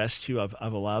confess to you,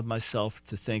 I've allowed myself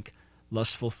to think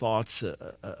lustful thoughts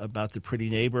about the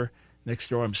pretty neighbor next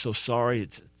door. I'm so sorry.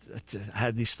 I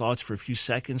had these thoughts for a few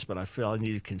seconds, but I feel I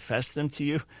need to confess them to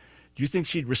you. Do you think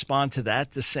she'd respond to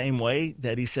that the same way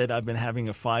that he said, I've been having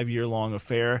a 5-year-long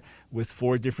affair with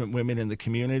 4 different women in the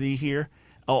community here?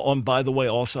 Oh, and by the way,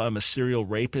 also, I'm a serial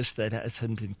rapist that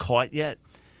hasn't been caught yet.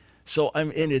 So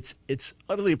it's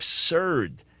utterly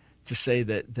absurd to say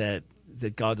that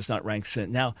God does not rank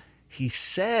sin. Now, he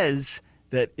says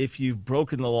that if you've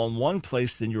broken the law in one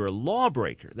place, then you're a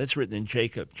lawbreaker. That's written in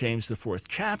James, the 4th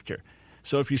chapter.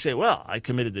 So if you say, well, I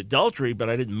committed adultery, but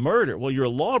I didn't murder, well, you're a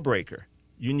lawbreaker.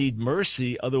 You need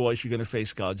mercy, otherwise you're going to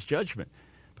face God's judgment.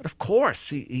 But of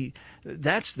course,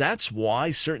 that's why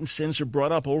certain sins are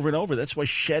brought up over and over. That's why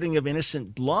shedding of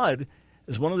innocent blood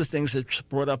is one of the things that's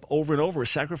brought up over and over.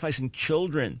 Sacrificing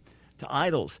children to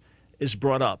idols is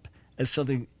brought up as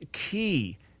something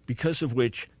key, because of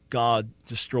which God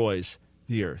destroys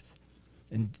the earth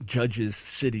and judges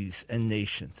cities and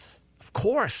nations. Of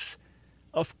course.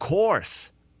 I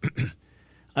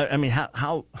mean,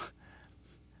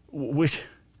 which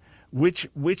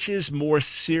is more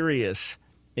serious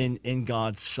in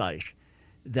God's sight?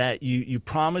 That you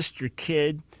promised your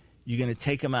kid you're going to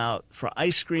take them out for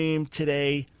ice cream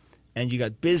today, and you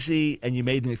got busy and you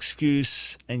made an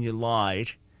excuse and you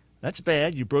lied. That's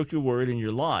bad. You broke your word and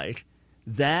you lied.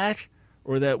 That,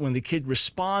 or that when the kid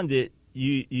responded,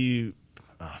 I'm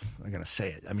going to say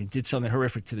it. I mean, did something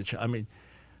horrific to the child. I mean,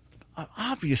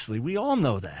 obviously, we all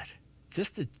know that.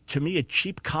 Just, to me, a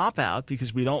cheap cop-out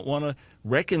because we don't want to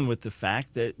reckon with the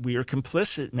fact that we are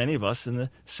complicit, many of us, in the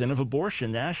sin of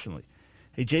abortion nationally.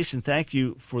 Hey, Jason, thank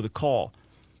you for the call.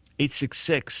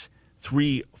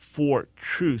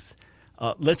 866-34-TRUTH.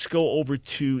 Let's go over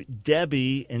to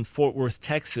Debbie in Fort Worth,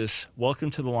 Texas.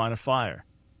 Welcome to the Line of Fire.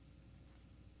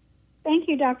 Thank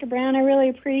you, Dr. Brown. I really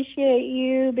appreciate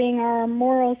you being our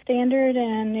moral standard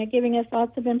and giving us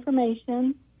lots of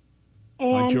information.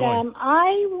 And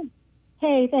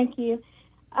hey, thank you.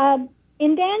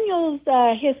 In Daniel's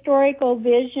historical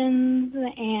visions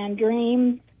and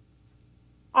dreams,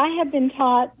 I have been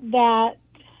taught that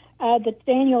the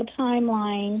Daniel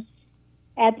timeline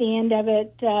at the end of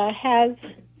it has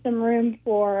some room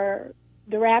for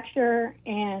the rapture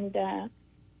and the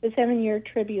 7-year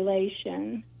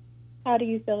tribulation. How do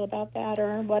you feel about that,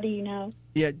 or what do you know?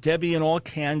 Yeah, Debbie, in all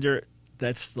candor,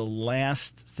 that's the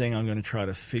last thing I'm going to try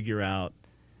to figure out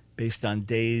based on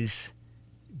days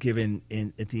given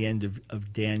at the end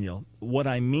of Daniel. What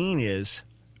I mean is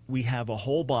we have a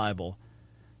whole Bible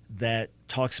that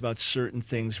talks about certain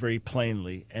things very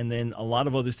plainly, and then a lot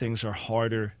of other things are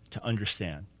harder to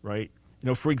understand, right? You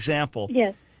know, for example,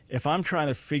 yes. If I'm trying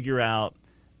to figure out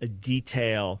a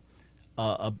detail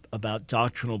about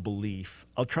doctrinal belief,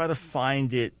 I'll try to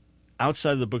find it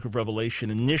outside of the book of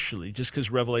Revelation initially, just because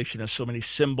Revelation has so many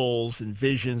symbols and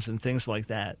visions and things like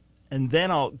that. And then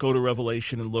I'll go to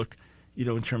Revelation and look, you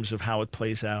know, in terms of how it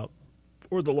plays out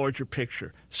or the larger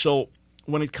picture. So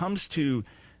when it comes to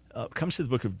the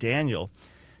book of Daniel,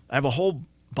 I have a whole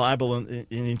Bible in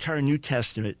the entire New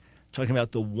Testament talking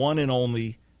about the one and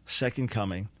only second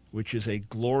coming, which is a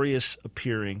glorious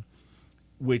appearing,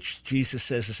 which Jesus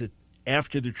says is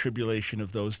after the tribulation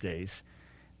of those days.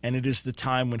 And it is the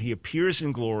time when he appears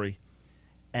in glory,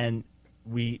 and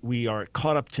we are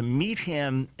caught up to meet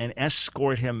him and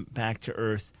escort him back to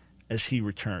earth as he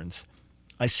returns.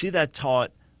 I see that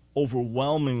taught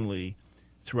overwhelmingly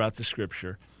throughout the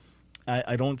Scripture.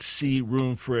 I don't see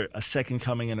room for a second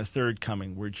coming and a third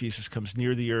coming where Jesus comes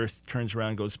near the earth, turns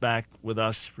around, goes back with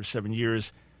us for 7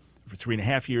 years, for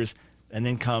 3.5 years, and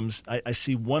then comes. I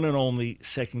see one and only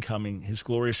second coming, his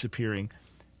glorious appearing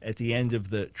at the end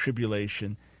of the tribulation.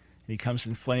 And he comes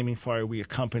in flaming fire. We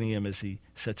accompany him as he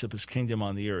sets up his kingdom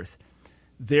on the earth.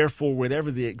 Therefore,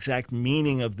 whatever the exact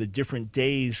meaning of the different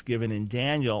days given in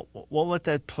Daniel, we'll let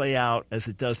that play out as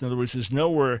it does. In other words, there's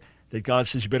nowhere that God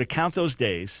says you better count those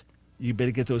days. You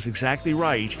better get those exactly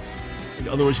right.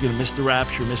 Otherwise, you're going to miss the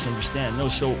rapture, misunderstand. No,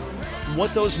 so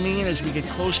what those mean as we get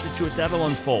closer to it, that'll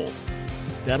unfold.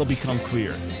 That'll become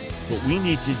clear. What we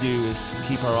need to do is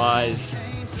keep our eyes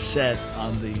set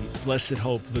on the blessed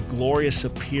hope, the glorious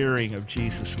appearing of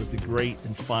Jesus with the great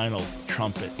and final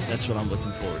trumpet. That's what I'm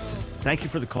looking forward to. Thank you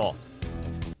for the call.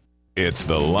 It's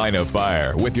The Line of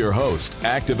Fire with your host,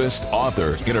 activist,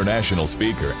 author, international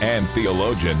speaker, and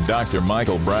theologian, Dr.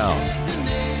 Michael Brown.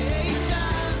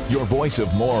 Your voice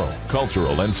of moral,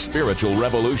 cultural, and spiritual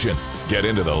revolution. Get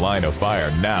into The Line of Fire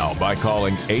now by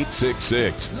calling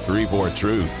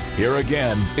 866-34-TRUTH. Here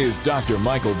again is Dr.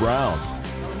 Michael Brown.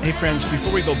 Hey friends,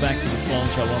 before we go back to the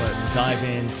phones, I want to dive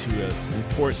into an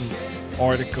important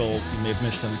article you may have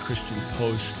missed on the Christian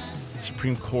Post.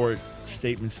 Supreme Court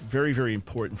statements, very, very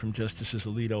important, from Justices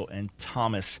Alito and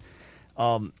Thomas.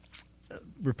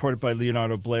 Reported by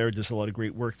Leonardo Blair, does a lot of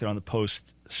great work there on the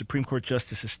Post. Supreme Court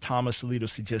Justices Thomas Alito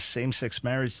suggests same-sex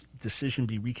marriage decision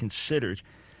be reconsidered.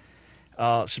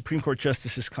 Supreme Court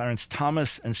Justices Clarence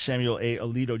Thomas and Samuel A.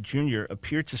 Alito Jr.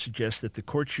 appear to suggest that the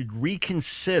court should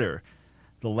reconsider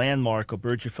the landmark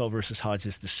Obergefell versus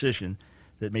Hodges decision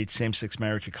that made same-sex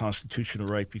marriage a constitutional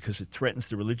right because it threatens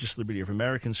the religious liberty of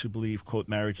Americans who believe, quote,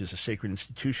 marriage is a sacred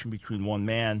institution between one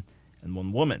man and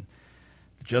one woman.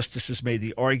 The justices made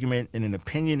the argument in an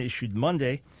opinion issued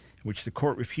Monday in which the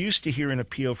court refused to hear an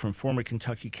appeal from former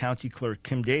Kentucky County Clerk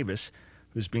Kim Davis,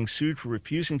 who is being sued for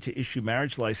refusing to issue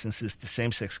marriage licenses to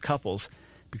same-sex couples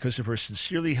because of her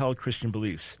sincerely held Christian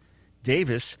beliefs.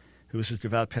 Davis, who is a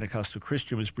devout Pentecostal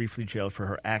Christian, was briefly jailed for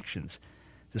her actions.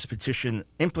 This petition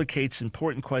implicates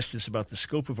important questions about the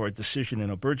scope of our decision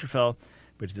in Obergefell,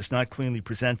 but it does not cleanly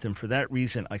present them. For that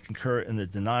reason, I concur in the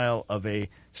denial of a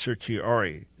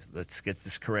certiorari. Let's get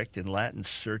this correct in Latin,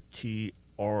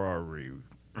 certiorari.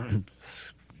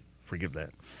 Forgive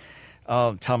that.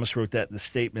 Thomas wrote that in the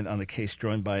statement on the case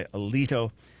joined by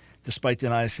Alito. Despite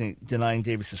denying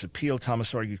Davis's appeal,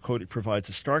 Thomas argued, quote, it provides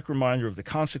a stark reminder of the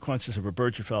consequences of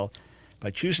Obergefell by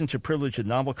choosing to privilege a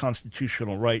novel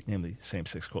constitutional right, namely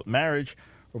same-sex, quote, marriage,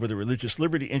 over the religious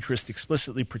liberty interest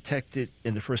explicitly protected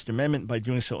in the First Amendment. By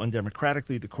doing so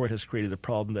undemocratically, the court has created a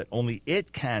problem that only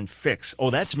it can fix. Oh,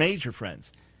 that's major,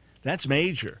 friends. That's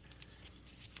major.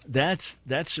 That's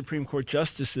Supreme Court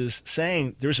justices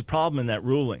saying there's a problem in that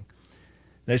ruling.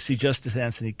 I see Justice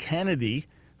Anthony Kennedy,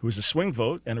 who was a swing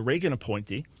vote and a Reagan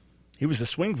appointee. He was a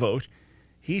swing vote.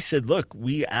 He said, look,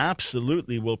 we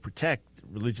absolutely will protect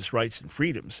religious rights and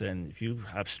freedoms. And if you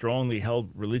have strongly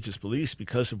held religious beliefs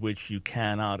because of which you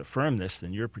cannot affirm this,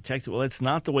 then you're protected. Well, that's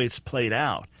not the way it's played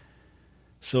out.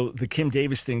 So the Kim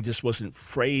Davis thing just wasn't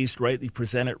phrased rightly,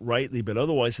 presented rightly, but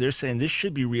otherwise they're saying this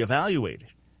should be reevaluated.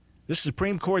 The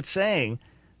Supreme Court saying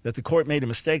that the court made a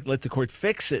mistake, let the court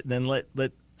fix it, and then let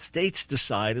states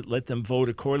decide it, let them vote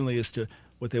accordingly as to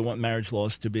what they want marriage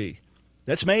laws to be.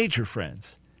 That's major,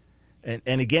 friends. And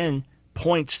again,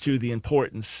 points to the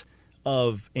importance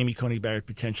of Amy Coney Barrett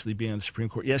potentially being on the Supreme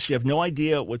Court. Yes, you have no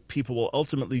idea what people will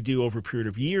ultimately do over a period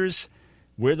of years,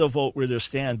 where they'll vote, where they'll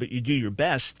stand, but you do your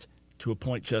best to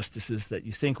appoint justices that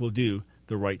you think will do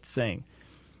the right thing.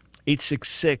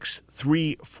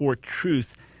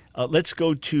 866-34-TRUTH. Let's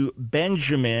go to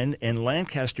Benjamin in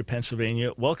Lancaster,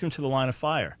 Pennsylvania. Welcome to the Line of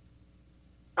Fire.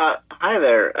 Hi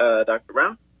there, Dr.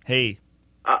 Brown. Hey.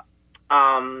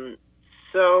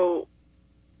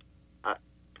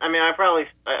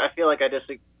 I feel like I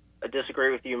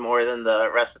disagree with you more than the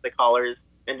rest of the callers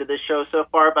into this show so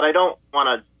far, but I don't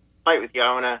want to fight with you.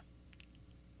 I want to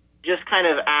just kind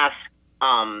of ask,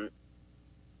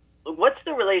 what's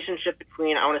the relationship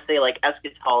between, I want to say, like,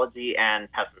 eschatology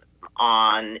and pessimism?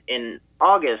 In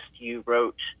August, you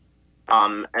wrote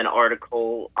an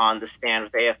article on the Stand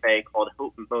with AFA called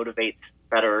 "Hope Motivates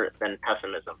Better Than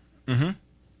Pessimism,"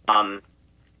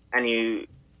 and you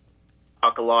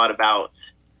talk a lot about,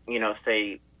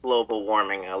 say, global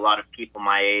warming. A lot of people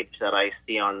my age that I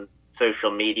see on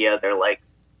social media, they're like,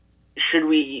 "Should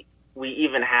we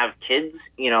even have kids?"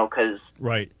 Because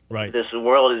right, this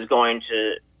world is going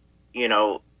to,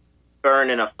 burn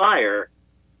in a fire.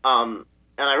 And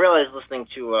I realized listening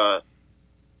to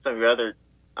some of your other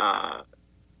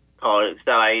colleagues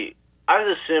that I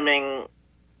was assuming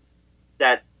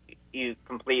that you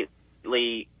completely,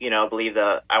 believe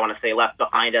the, I want to say, left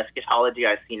behind eschatology.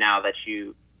 I see now that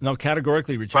you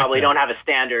categorically reject probably that. don't have a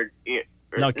standard.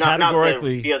 Categorically, not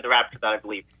the view of the rapture that I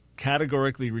believe.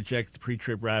 Categorically reject the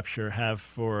pre-trib rapture. Have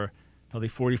for probably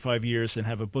 45 years, and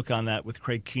have a book on that with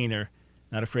Craig Keener.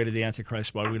 Not Afraid of the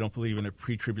Antichrist, why we don't believe in a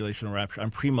pre-tribulational rapture.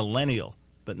 I'm premillennial,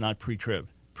 but not pre-trib.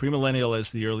 Premillennial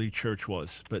as the early church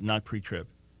was, but not pre-trib.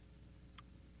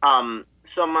 But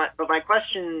my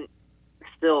question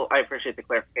still, I appreciate the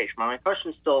clarification, but my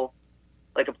question still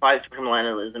applies to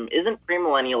premillennialism. Isn't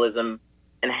premillennialism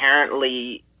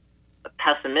inherently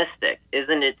pessimistic?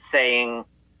 Isn't it saying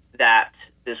that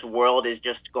this world is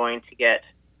just going to get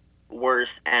worse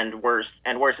and worse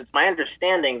and worse? It's my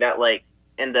understanding that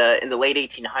in the late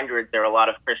 1800s, there were a lot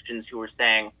of Christians who were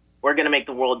saying, we're going to make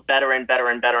the world better and better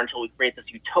and better until we create this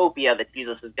utopia that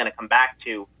Jesus is going to come back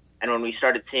to. And when we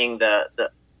started seeing the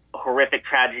horrific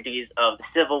tragedies of the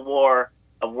Civil War,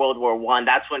 of World War I,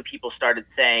 that's when people started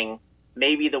saying,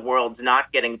 maybe the world's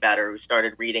not getting better. We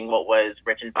started reading what was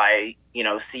written by,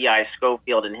 C.I.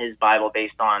 Scofield in his Bible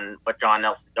based on what John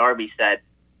Nelson Darby said.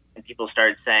 And people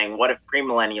started saying, what if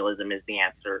premillennialism is the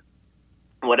answer?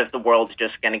 What if the world's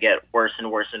just going to get worse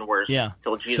and worse and worse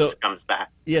until Jesus comes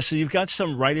back? Yeah, so you've got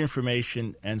some right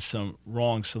information and some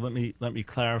wrong. So let me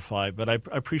clarify. But I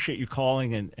appreciate you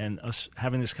calling and us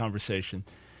having this conversation.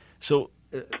 So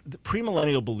the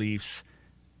premillennial beliefs,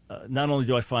 not only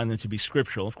do I find them to be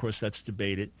scriptural, of course that's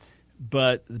debated,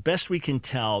 but the best we can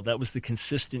tell, that was the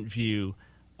consistent view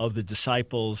of the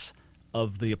disciples,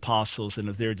 of the apostles, and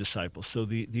of their disciples. So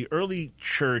the early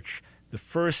church, the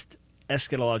first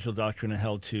eschatological doctrine it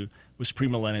held to was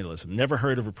premillennialism. Never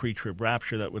heard of a pre-trib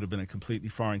rapture. That would have been a completely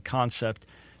foreign concept.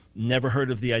 Never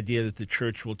heard of the idea that the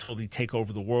church will totally take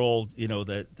over the world,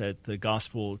 that the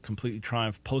gospel will completely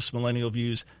triumph. Post-millennial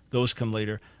views, those come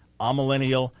later.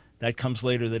 Amillennial, that comes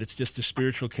later, that it's just a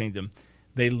spiritual kingdom.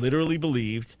 They literally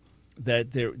believed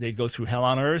that they'd go through hell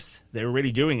on earth. They're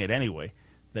already doing it anyway.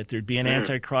 That there'd be an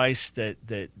antichrist, that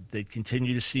they'd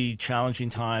continue to see challenging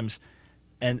times,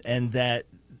 and that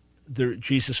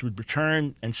Jesus would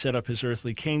return and set up his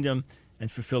earthly kingdom and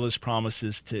fulfill his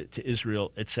promises to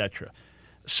Israel, etc.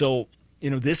 So,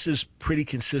 this is pretty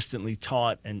consistently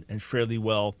taught and fairly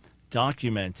well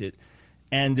documented.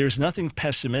 And there's nothing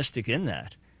pessimistic in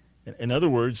that. In other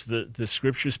words, the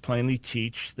scriptures plainly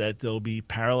teach that there'll be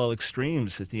parallel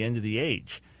extremes at the end of the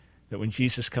age, that when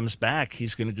Jesus comes back,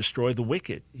 he's going to destroy the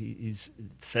wicked. He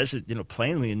says it,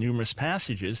 plainly in numerous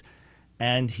passages,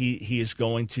 and he is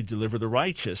going to deliver the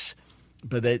righteous,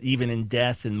 but that even in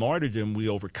death and martyrdom we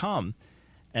overcome,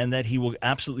 and that he will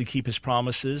absolutely keep his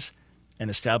promises and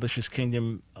establish his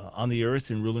kingdom on the earth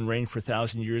and rule and reign for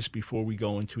 1,000 years before we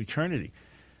go into eternity.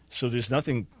 So there's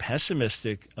nothing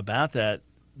pessimistic about that.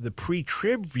 The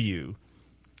pre-trib view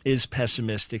is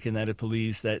pessimistic in that it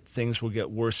believes that things will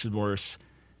get worse and worse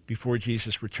before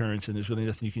Jesus returns, and there's really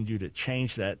nothing you can do to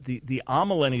change that. The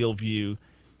amillennial view,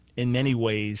 in many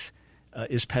ways,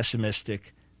 is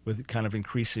pessimistic with kind of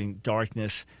increasing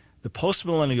darkness. The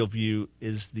postmillennial view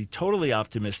is the totally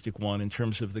optimistic one in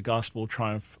terms of the gospel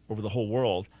triumph over the whole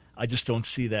world. I just don't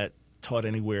see that taught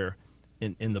anywhere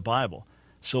in the Bible.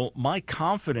 So my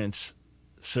confidence,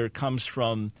 sir, comes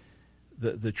from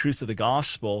the truth of the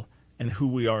gospel and who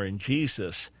we are in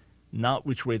Jesus, not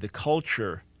which way the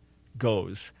culture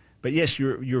goes. But yes,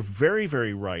 you're very,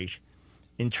 very right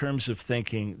in terms of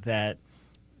thinking that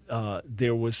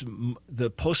there was the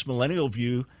postmillennial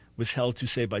view was held to,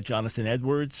 say, by Jonathan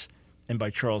Edwards and by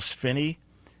Charles Finney,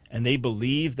 and they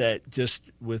believe that just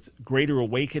with greater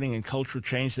awakening and cultural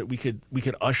change that we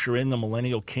could usher in the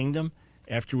millennial kingdom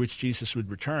after which Jesus would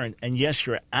return. And yes,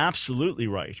 you're absolutely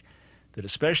right that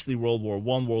especially World War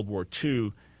I, World War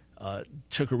II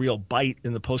took a real bite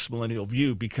in the postmillennial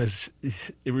view because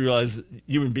it realized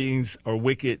human beings are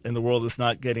wicked and the world is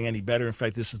not getting any better. In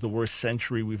fact, this is the worst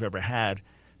century we've ever had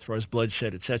as far as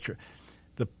bloodshed, etc.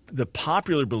 The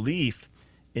popular belief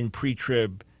in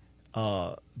pre-trib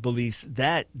beliefs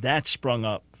that sprung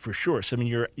up for sure. So I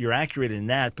mean, you're accurate in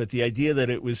that, but the idea that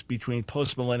it was between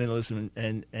postmillennialism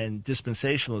and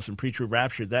dispensationalism, pre-trib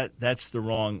rapture, that's the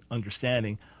wrong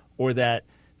understanding, or that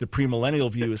the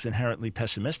premillennial view is inherently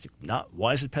pessimistic.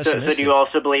 Why is it pessimistic? So do you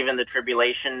also believe in the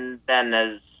tribulation then,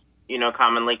 as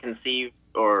commonly conceived,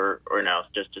 or no?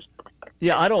 Just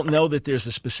yeah, I don't know that there's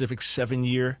a specific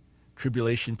 7-year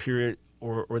tribulation period,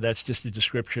 or that's just a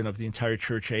description of the entire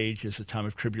church age as a time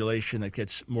of tribulation that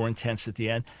gets more intense at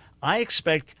the end. I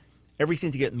expect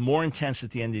everything to get more intense at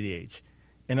the end of the age.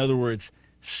 In other words,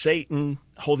 Satan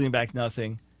holding back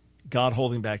nothing, God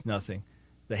holding back nothing,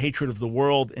 the hatred of the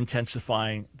world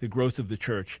intensifying, the growth of the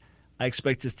church. I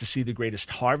expect us to see the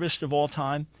greatest harvest of all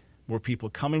time, more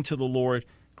people coming to the Lord,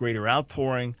 greater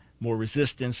outpouring, more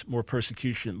resistance, more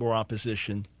persecution, more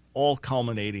opposition, all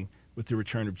culminating with the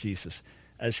return of Jesus.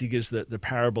 As he gives the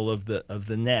parable of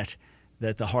the net,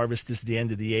 that the harvest is the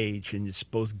end of the age, and it's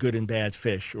both good and bad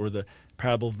fish, or the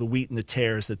parable of the wheat and the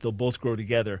tares, that they'll both grow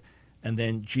together, and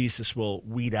then Jesus will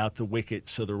weed out the wicked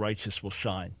so the righteous will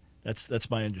shine.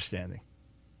 That's my understanding.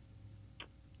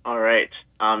 All right.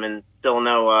 And still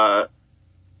no,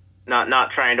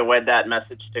 not trying to wed that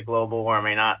message to global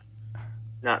warming, not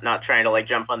trying to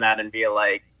jump on that and be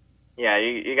like, yeah,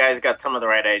 you guys got some of the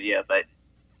right idea, but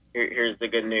here's the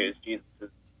good news. Jesus is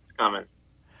coming.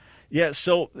 Yeah.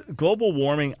 So global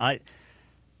warming, I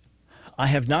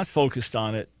have not focused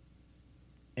on it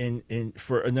in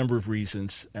for a number of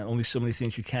reasons, and only so many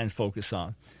things you can focus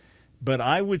on. But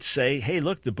I would say, hey,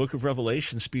 look, the book of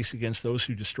Revelation speaks against those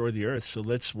who destroy the earth. So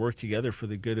let's work together for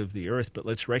the good of the earth. But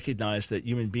let's recognize that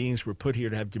human beings were put here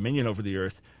to have dominion over the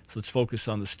earth. So let's focus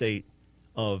on the state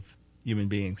of human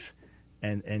beings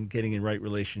and getting in right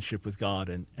relationship with God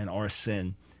and our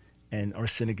sin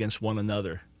against one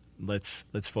another. Let's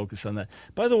focus on that.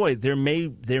 By the way, there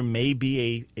may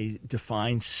be a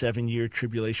defined 7-year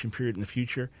tribulation period in the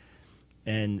future.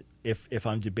 And if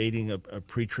I'm debating a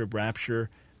pre-trib rapture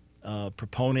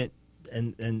proponent,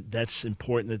 and that's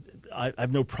important. I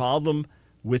have no problem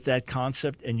with that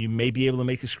concept, and you may be able to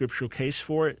make a scriptural case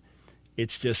for it.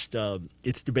 It's just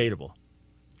it's debatable.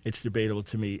 It's debatable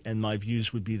to me, and my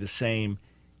views would be the same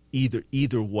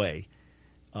either way.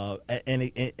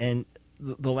 And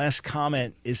the last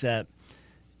comment is that,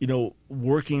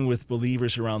 working with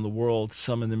believers around the world,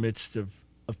 some in the midst of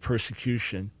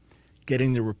persecution,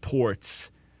 getting the reports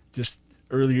just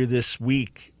earlier this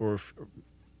week or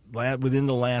within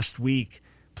the last week,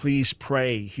 please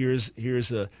pray. Here's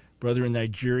a brother in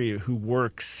Nigeria who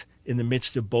works in the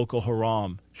midst of Boko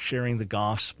Haram, sharing the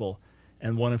gospel,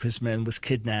 and one of his men was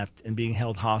kidnapped and being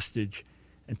held hostage,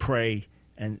 and pray,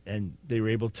 and they were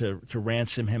able to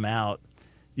ransom him out.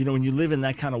 When you live in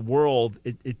that kind of world,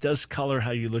 it does color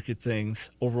how you look at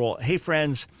things overall. Hey,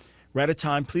 friends, we're out of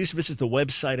time. Please visit the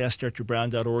website,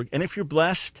 AskDrBrown.org. And if you're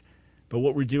blessed by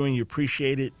what we're doing, you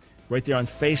appreciate it, right there on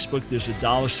Facebook, there's a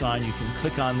 $. You can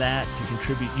click on that to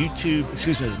contribute. YouTube,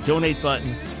 the donate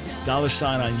button.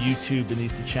 $sign on YouTube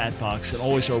beneath the chat box, and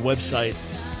always our website,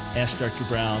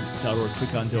 AskDrBrown.org.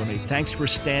 Click on donate. Thanks for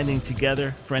standing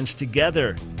together. Friends,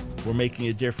 together we're making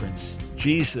a difference.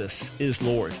 Jesus is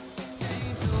Lord.